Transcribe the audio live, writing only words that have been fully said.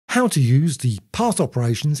How to use the path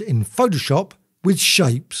operations in Photoshop with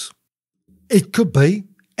shapes. It could be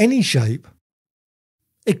any shape.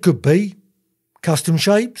 It could be custom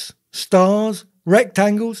shapes, stars,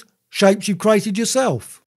 rectangles, shapes you've created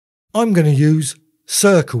yourself. I'm going to use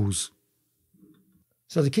circles.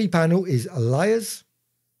 So the key panel is Layers.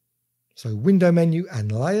 So Window menu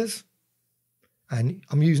and Layers. And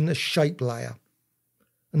I'm using a shape layer.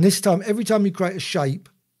 And this time, every time you create a shape,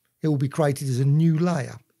 it will be created as a new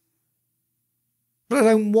layer. But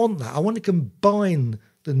I don't want that. I want to combine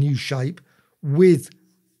the new shape with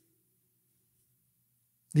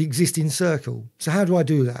the existing circle. So how do I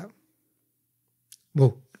do that?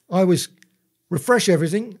 Well, I always refresh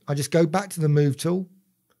everything. I just go back to the Move tool,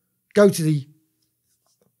 go to the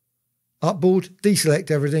artboard,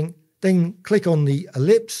 deselect everything, then click on the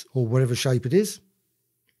ellipse or whatever shape it is,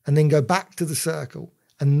 and then go back to the circle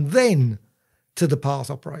and then to the path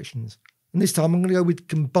operations. And this time I'm going to go with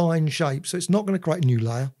combine shape, so it's not going to create a new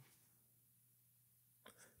layer.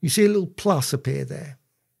 You see a little plus appear there.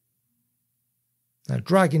 Now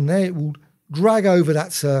drag in there, it will drag over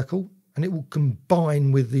that circle and it will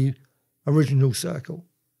combine with the original circle.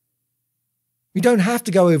 You don't have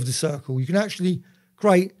to go over the circle. You can actually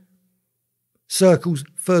create circles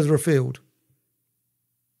further afield.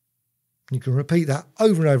 You can repeat that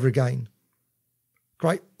over and over again.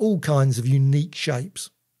 Create all kinds of unique shapes.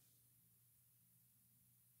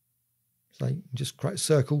 So you can just create a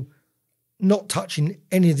circle, not touching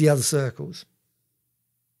any of the other circles.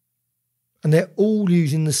 And they're all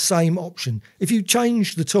using the same option. If you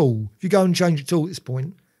change the tool, if you go and change the tool at this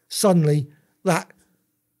point, suddenly that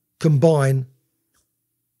combine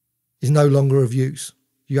is no longer of use.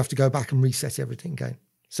 You have to go back and reset everything again.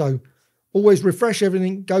 So always refresh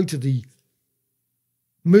everything, go to the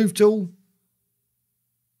Move tool,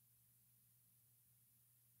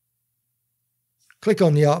 click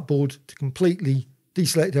on the artboard to completely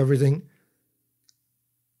deselect everything.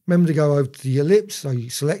 Remember to go over to the ellipse, so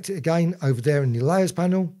you select it again over there in the Layers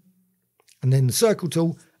panel, and then the Circle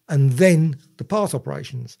tool, and then the path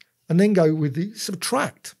operations, and then go with the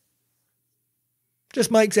Subtract.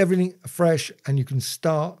 Just makes everything fresh, and you can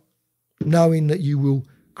start knowing that you will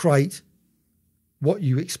create what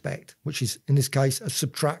you expect, which is, in this case, a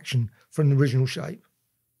subtraction from the original shape.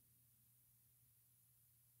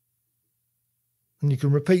 And you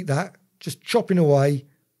can repeat that, just chopping away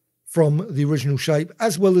from the original shape,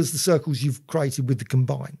 as well as the circles you've created with the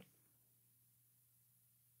combine.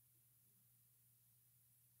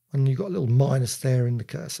 And you've got a little minus there in the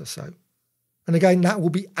cursor. So, and again, that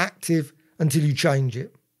will be active until you change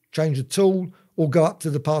it. Change the tool or go up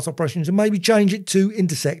to the path operations and maybe change it to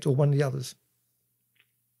Intersect or one of the others.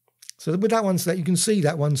 So with that one selected, you can see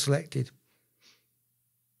that one selected.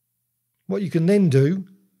 What you can then do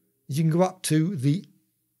is you can go up to the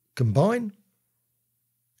Combine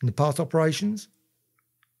in the path operations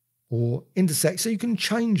or Intersect, so you can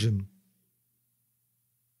change them.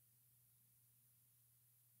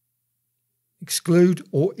 Exclude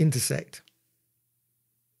or Intersect.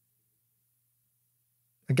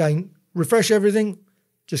 Again, refresh everything.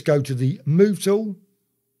 Just go to the Move tool.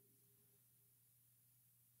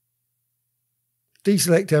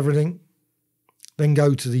 Deselect everything. Then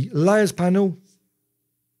go to the Layers panel.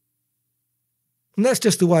 And that's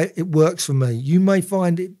just the way it works for me. You may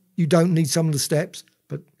find it you don't need some of the steps,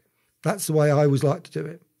 but that's the way I always like to do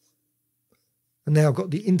it. And now I've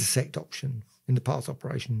got the Intersect option in the path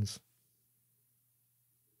operations.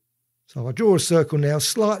 So I draw a circle now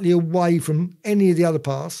slightly away from any of the other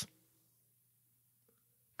paths.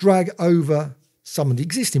 Drag over some of the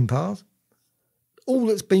existing paths. All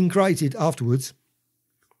that's been created afterwards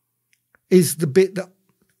is the bit that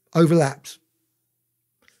overlaps.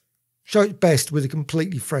 Show it best with a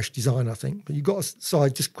completely fresh design, I think. But you've got to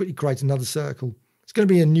decide, just quickly create another circle. It's going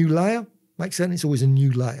to be a new layer. Makes sense, it's always a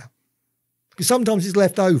new layer. Because sometimes it's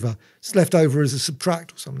left over. It's left over as a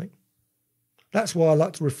subtract or something. That's why I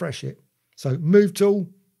like to refresh it. So Move tool,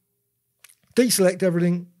 deselect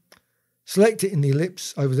everything, select it in the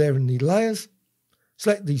ellipse over there in the Layers,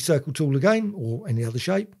 select the Circle tool again or any other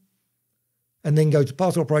shape, and then go to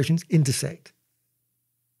Path Operations, Intersect.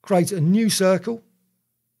 Create a new circle.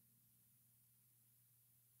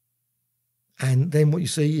 And then what you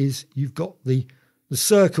see is you've got the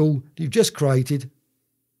circle that you've just created.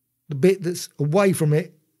 The bit that's away from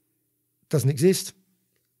it doesn't exist.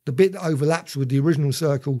 The bit that overlaps with the original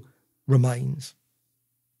circle remains.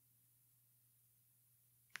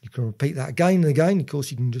 You can repeat that again and again. Of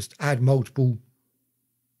course, you can just add multiple.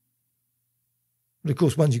 But of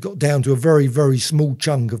course, once you've got down to a very, very small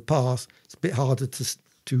chunk of path, it's a bit harder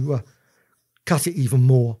to cut it even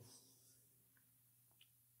more.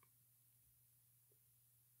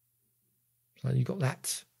 So you've got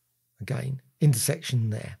that, again,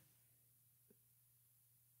 intersection there.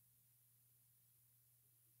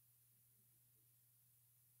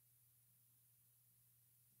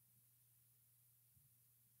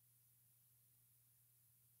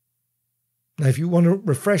 Now, if you want to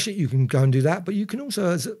refresh it, you can go and do that, but you can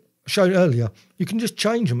also, as shown earlier, you can just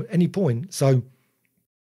change them at any point. So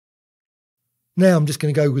now I'm just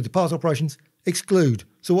going to go with the path operations, exclude.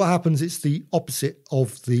 So what happens, it's the opposite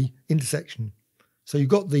of the intersection. So you've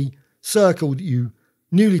got the circle that you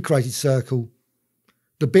newly created circle.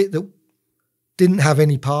 The bit that didn't have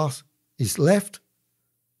any path is left.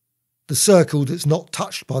 The circle that's not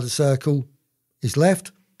touched by the circle is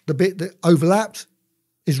left. The bit that overlapped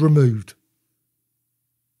is removed.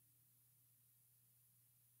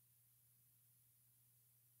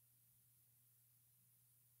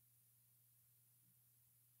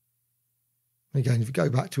 Again, if you go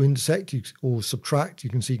back to intersect or subtract, you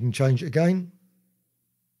can see you can change it again.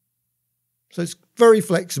 So it's a very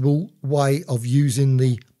flexible way of using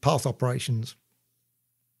the path operations.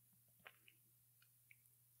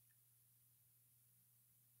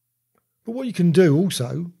 But what you can do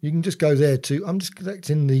also, you can just go there to, I'm just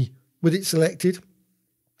selecting the, with it selected,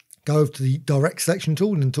 go over to the direct selection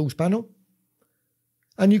tool in the tools panel,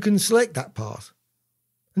 and you can select that path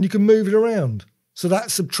and you can move it around. So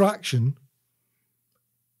that subtraction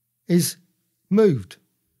is moved.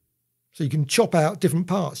 So you can chop out different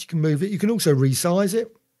parts. You can move it. You can also resize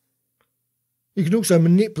it. You can also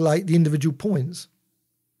manipulate the individual points.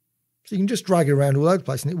 So you can just drag it around all over the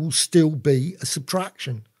place and it will still be a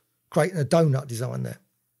subtraction, creating a donut design there.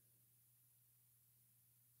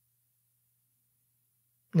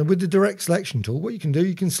 Now with the direct selection tool, what you can do,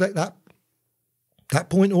 you can select that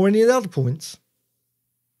point or any of the other points.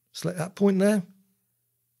 Select that point there.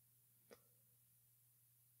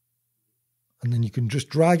 And then you can just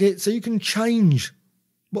drag it, so you can change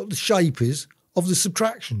what the shape is of the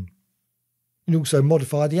subtraction. You can also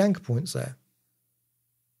modify the anchor points there.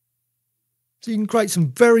 So you can create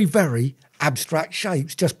some very, very abstract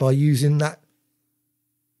shapes just by using that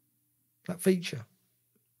feature.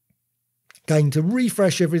 Again, to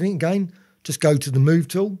refresh everything, again, just go to the Move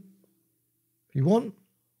tool if you want.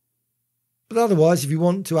 But otherwise, if you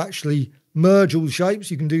want to actually merge all the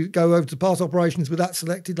shapes, you can go over to Path Operations with that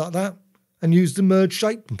selected like that, and use the merge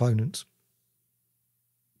shape components.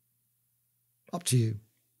 Up to you.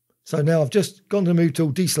 So now I've just gone to the Move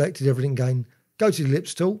tool, deselected everything again, go to the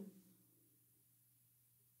Ellipse tool,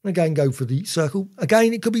 and again go for the circle.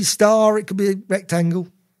 Again, it could be star, it could be a rectangle.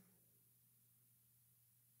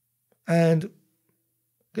 And I'm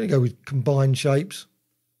going to go with combine shapes.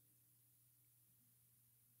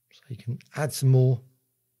 So you can add some more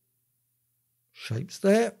shapes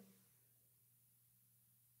there.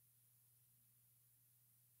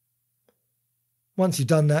 Once you've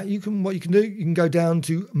done that, what you can do, you can go down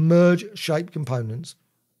to Merge Shape Components.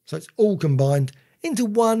 So it's all combined into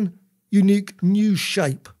one unique new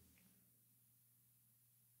shape.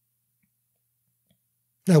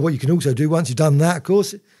 Now, what you can also do once you've done that, of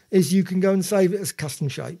course, is you can go and save it as custom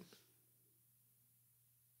shape.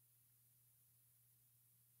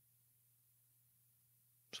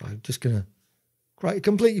 So I'm just going to create a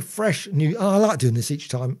completely fresh new... I like doing this each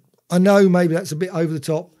time. I know maybe that's a bit over the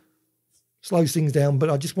top, slows things down, but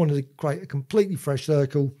I just wanted to create a completely fresh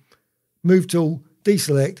circle. Move tool,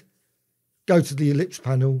 deselect, go to the ellipse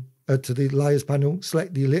panel, to the layers panel,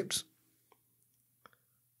 select the ellipse,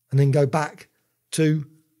 and then go back to,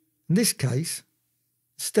 in this case,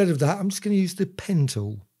 instead of that, I'm just going to use the pen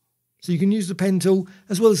tool. So you can use the pen tool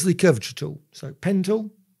as well as the curvature tool. So pen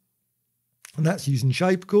tool, and that's using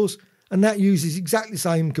shape, of course, and that uses exactly the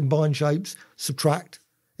same combined shapes, subtract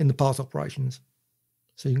in the path operations.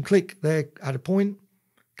 So you can click there, add a point,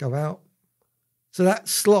 go out. So that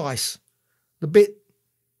slice, the bit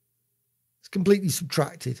is completely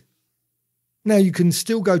subtracted. Now you can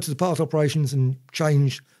still go to the path operations and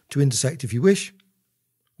change to intersect if you wish,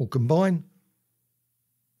 or combine,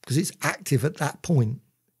 because it's active at that point.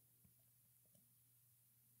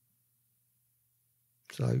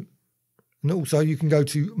 So, and also you can go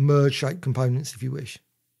to merge shape components if you wish.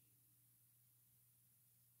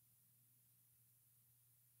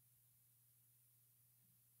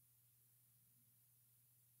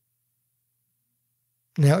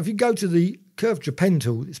 Now, if you go to the curvature pen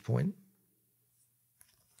tool at this point,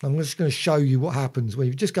 I'm just going to show you what happens when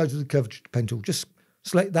you just go to the curvature pen tool. Just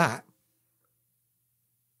select that.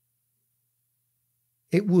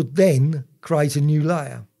 It would then create a new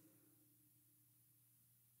layer.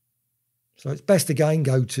 So it's best again,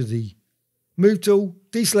 go to the Move tool,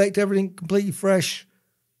 deselect everything completely fresh,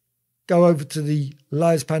 go over to the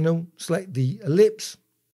Layers panel, select the ellipse,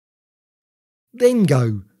 then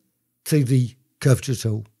go to the Curvature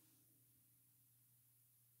Tool.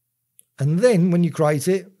 And then when you create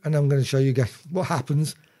it, and I'm going to show you again what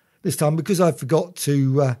happens this time, because I forgot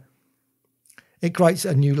to, it creates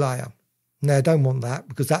a new layer. Now, I don't want that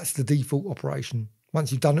because that's the default operation.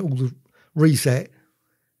 Once you've done all the reset,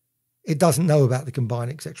 it doesn't know about the combine,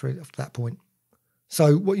 etc. after that point.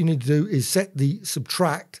 So what you need to do is set the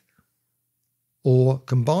subtract or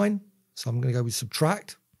combine. So I'm going to go with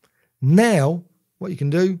subtract. Now, what you can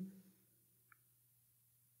do,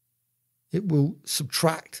 it will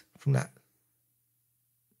subtract from that.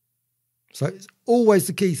 So it's always,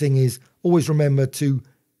 the key thing is always remember to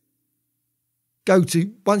go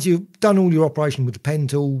to, once you've done all your operation with the pen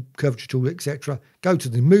tool, curvature tool, etc., go to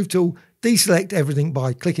the move tool, deselect everything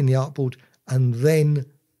by clicking the artboard, and then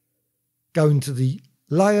go into the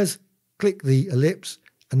layers, click the ellipse,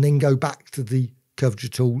 and then go back to the curvature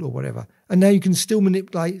tool or whatever. And now you can still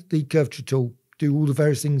manipulate the curvature tool, do all the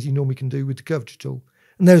various things you normally can do with the curvature tool.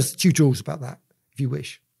 And there's tutorials about that if you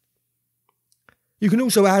wish. You can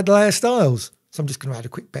also add layer styles. So I'm just going to add a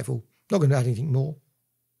quick bevel, not going to add anything more.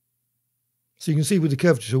 So you can see with the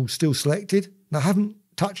curvature tool still selected. Now I haven't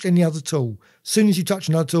touched any other tool. As soon as you touch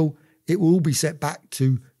another tool, it will all be set back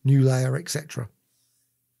to new layer, etc.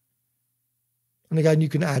 And again, you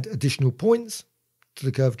can add additional points to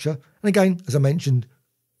the curvature. And again, as I mentioned,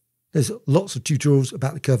 there's lots of tutorials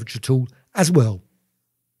about the curvature tool as well.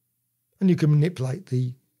 And you can manipulate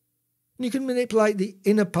the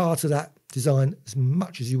inner part of that design as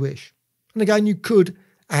much as you wish. And again, you could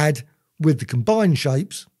add with the combined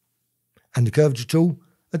shapes and the curvature tool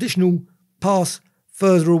additional paths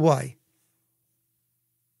further away.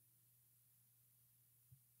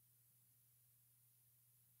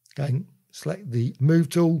 Again, select the move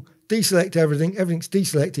tool, deselect everything. Everything's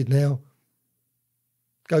deselected now.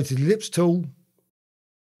 Go to the ellipse tool.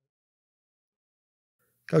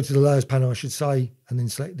 Go to the layers panel, I should say, and then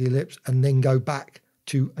select the ellipse, and then go back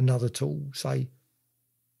to another tool, say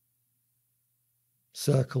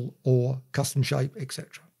circle or custom shape,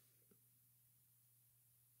 etc.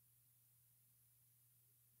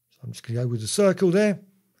 So I'm just going to go with the circle there,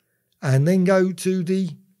 and then go to the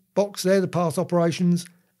box there, the path operations,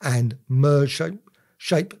 and merge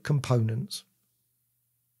shape components.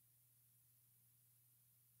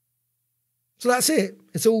 So that's it.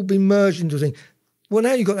 It's all been merged into a thing. Well,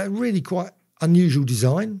 now you've got that really quite unusual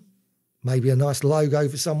design, maybe a nice logo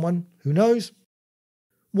for someone, who knows.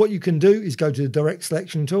 What you can do is go to the direct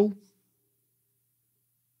selection tool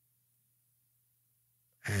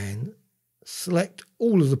and select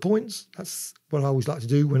all of the points. That's what I always like to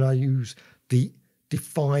do when I use the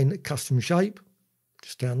define custom shape.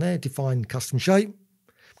 Just down there, define custom shape.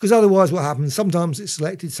 Because otherwise what happens, sometimes it's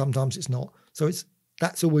selected, sometimes it's not. So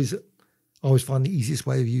that's always, I always find the easiest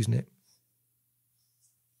way of using it.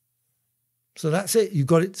 So that's it. You've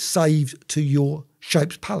got it saved to your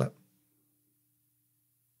shapes palette.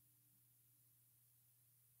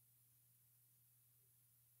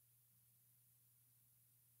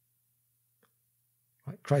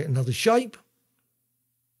 Right, create another shape.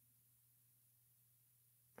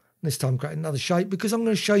 This time create another shape because I'm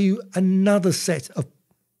going to show you another set of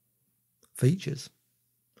features.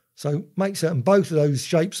 So make certain both of those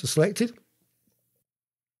shapes are selected.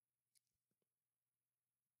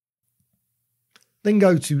 Then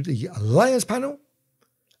go to the layers panel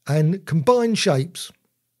and combine shapes.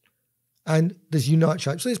 And there's unite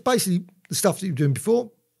shapes. So it's basically the stuff that you were doing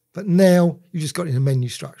before, but now you just got it in a menu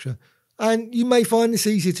structure. And you may find this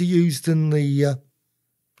easier to use than the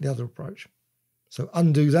other approach. So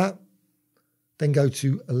undo that. Then go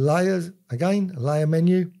to layers again, a layer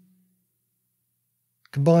menu,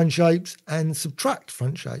 combine shapes and subtract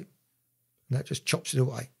front shape. And that just chops it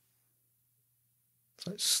away.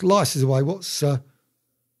 So it slices away what's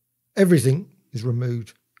everything is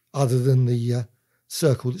removed other than the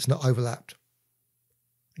circle that's not overlapped.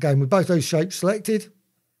 Again, with both those shapes selected.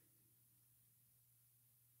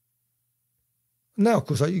 Now, of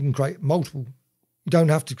course, you can create multiple. You don't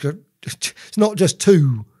have to, it's not just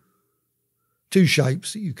two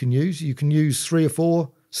shapes that you can use. You can use 3 or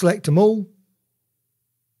 4, select them all.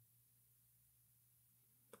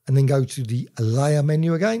 And then go to the layer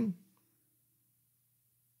menu again.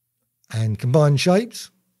 And combine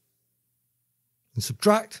shapes. And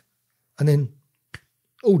subtract. And then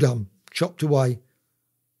all done, chopped away.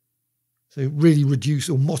 So really reduce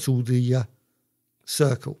or mottle the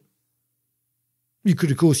circle. You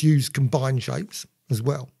could, of course, use combined shapes as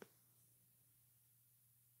well.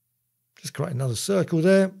 Just create another circle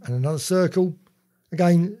there and another circle.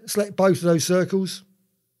 Again, select both of those circles.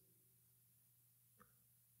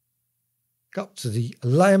 Go up to the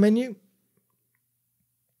layer menu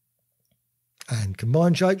and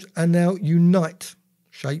combine shapes, and now unite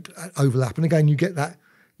shape and overlap. And again, you get that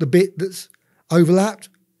the bit that's overlapped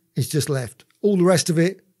is just left. All the rest of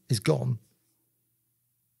it is gone.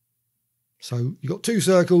 So you've got two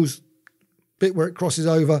circles, bit where it crosses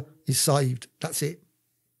over is saved. That's it.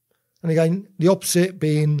 And again, the opposite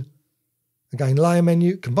being, again, layer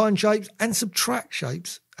menu, combine shapes and subtract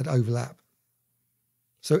shapes at overlap.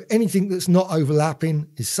 So anything that's not overlapping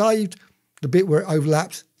is saved. The bit where it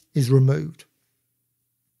overlaps is removed.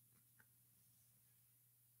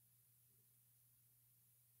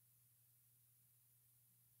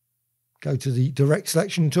 Go to the direct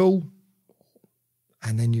selection tool,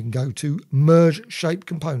 and then you can go to merge shape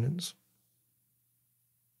components.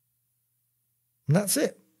 And that's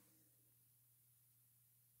it.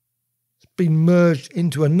 It's been merged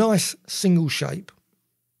into a nice single shape.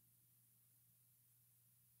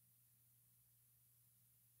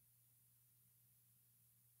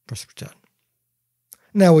 Press return.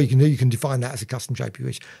 Now what you can do, you can define that as a custom shape you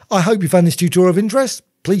wish. I hope you found this tutorial of interest.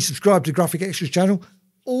 Please subscribe to the Graphic Extras channel.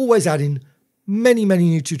 Always adding many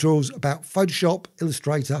new tutorials about Photoshop,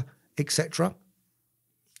 Illustrator, etc.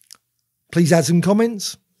 Please add some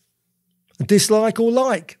comments, a dislike or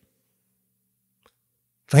like.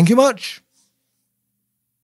 Thank you much.